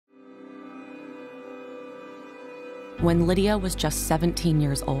When Lydia was just 17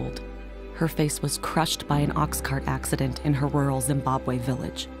 years old, her face was crushed by an ox cart accident in her rural Zimbabwe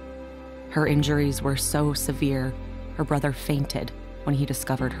village. Her injuries were so severe, her brother fainted when he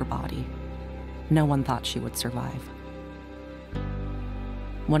discovered her body. No one thought she would survive.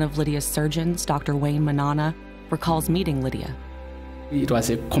 One of Lydia's surgeons, Dr. Wayne Manana, recalls meeting Lydia. It was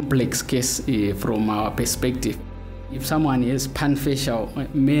a complex case from our perspective. If someone has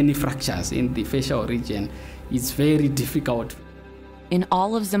panfacial, many fractures in the facial region, it's very difficult. In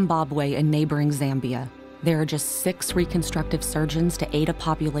all of Zimbabwe and neighboring Zambia, there are just 6 reconstructive surgeons to aid a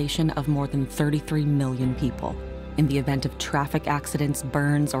population of more than 33 million people. In the event of traffic accidents,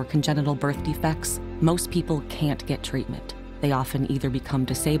 burns, or congenital birth defects, most people can't get treatment. They often either become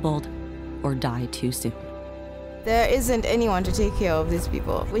disabled or die too soon. There isn't anyone to take care of these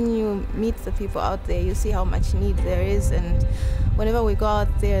people. When you meet the people out there, you see how much need there is, and whenever we go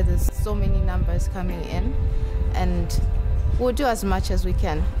out there, there's so many numbers coming in, and we'll do as much as we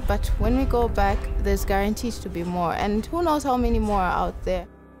can. But when we go back, there's guaranteed to be more, and who knows how many more are out there.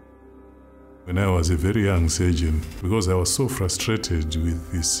 When I was a very young surgeon, because I was so frustrated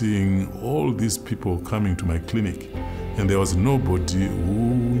with seeing all these people coming to my clinic, and there was nobody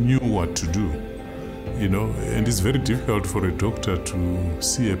who knew what to do. And it's very difficult for a doctor to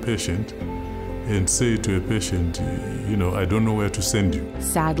see a patient and say to a patient, I don't know where to send you.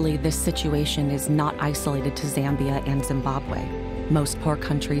 Sadly, this situation is not isolated to Zambia and Zimbabwe. Most poor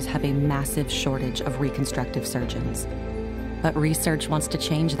countries have a massive shortage of reconstructive surgeons. But ReSurge wants to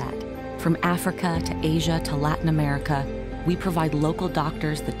change that. From Africa to Asia to Latin America, we provide local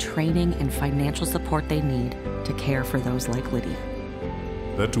doctors the training and financial support they need to care for those like Lydia.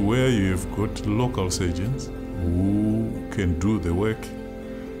 That where you've got local surgeons who can do the work,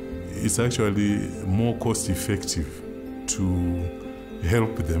 it's actually more cost-effective to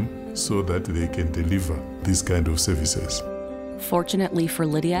help them so that they can deliver these kind of services. Fortunately for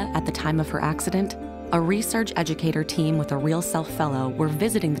Lydia, at the time of her accident, a ReSurge educator team with a Real Self Fellow were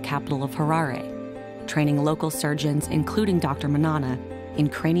visiting the capital of Harare, training local surgeons, including Dr. Manana, in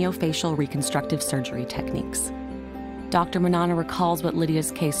craniofacial reconstructive surgery techniques. Dr. Manana recalls what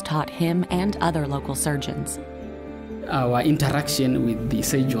Lydia's case taught him and other local surgeons. Our interaction with the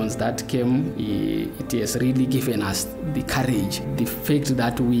surgeons that came, it has really given us the courage. The fact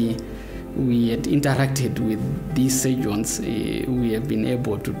that we had interacted with these surgeons, we have been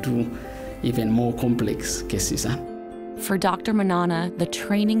able to do even more complex cases. For Dr. Manana, the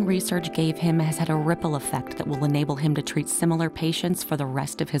training ReSurge gave him has had a ripple effect that will enable him to treat similar patients for the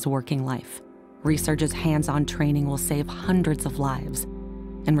rest of his working life. ReSurge's hands-on training will save hundreds of lives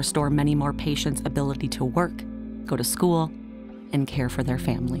and restore many more patients' ability to work, go to school, and care for their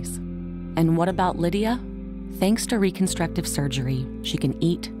families. And what about Lydia? Thanks to reconstructive surgery, she can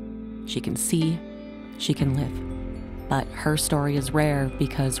eat, she can see, she can live. But her story is rare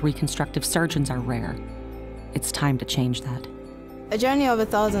because reconstructive surgeons are rare. It's time to change that. A journey of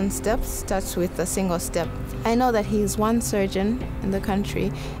 1,000 steps starts with a single step. I know that he's one surgeon in the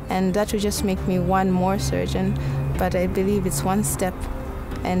country, and that would just make me one more surgeon, but I believe it's one step,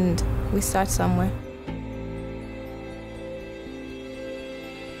 and we start somewhere.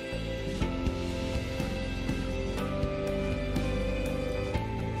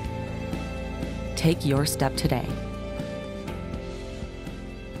 Take your step today.